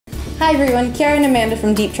Hi everyone, Kiara and Amanda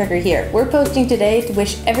from Deep Trekker here. We're posting today to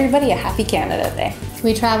wish everybody a happy Canada Day.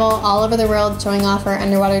 We travel all over the world showing off our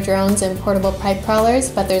underwater drones and portable pipe crawlers,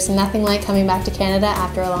 but there's nothing like coming back to Canada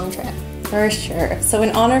after a long trip. For sure. So in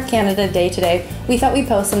honor of Canada Day today, we thought we'd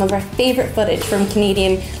post some of our favorite footage from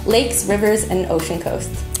Canadian lakes, rivers, and ocean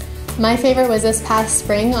coasts. My favorite was this past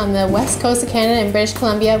spring on the west coast of Canada in British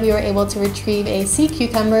Columbia. We were able to retrieve a sea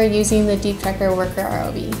cucumber using the Deep Trekker Worker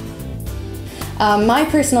ROV. My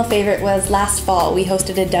personal favorite was last fall. We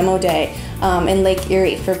hosted a demo day in Lake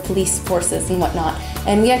Erie for police forces and whatnot.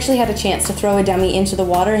 And we actually had a chance to throw a dummy into the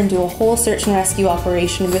water and do a whole search and rescue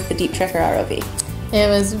operation with the Deep Trekker ROV. It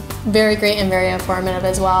was very great and very informative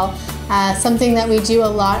as well. Something that we do a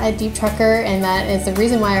lot at Deep Trekker, and that is the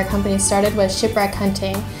reason why our company started, was shipwreck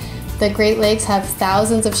hunting. The Great Lakes have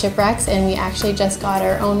thousands of shipwrecks, and we actually just got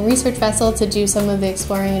our own research vessel to do some of the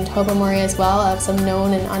exploring in Tobermory as well of some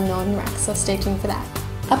known and unknown wrecks, so stay tuned for that.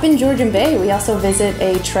 Up in Georgian Bay, we also visit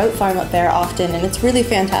a trout farm up there often, and it's really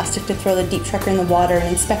fantastic to throw the Deep Trekker in the water and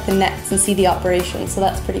inspect the nets and see the operation, so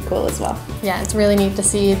that's pretty cool as well. Yeah, it's really neat to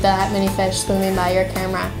see that many fish swimming by your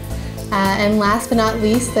camera. And last but not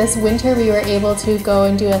least, this winter we were able to go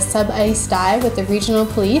and do a sub-ice dive with the regional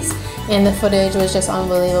police, and the footage was just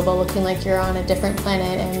unbelievable, looking like you're on a different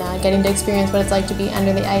planet and getting to experience what it's like to be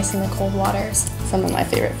under the ice in the cold waters. Some of my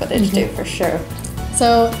favorite footage too, for sure.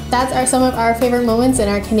 So that's some of our favorite moments in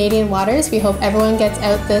our Canadian waters. We hope everyone gets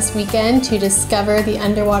out this weekend to discover the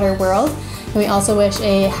underwater world, and we also wish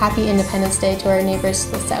a happy Independence Day to our neighbors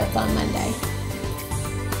to the south on Monday.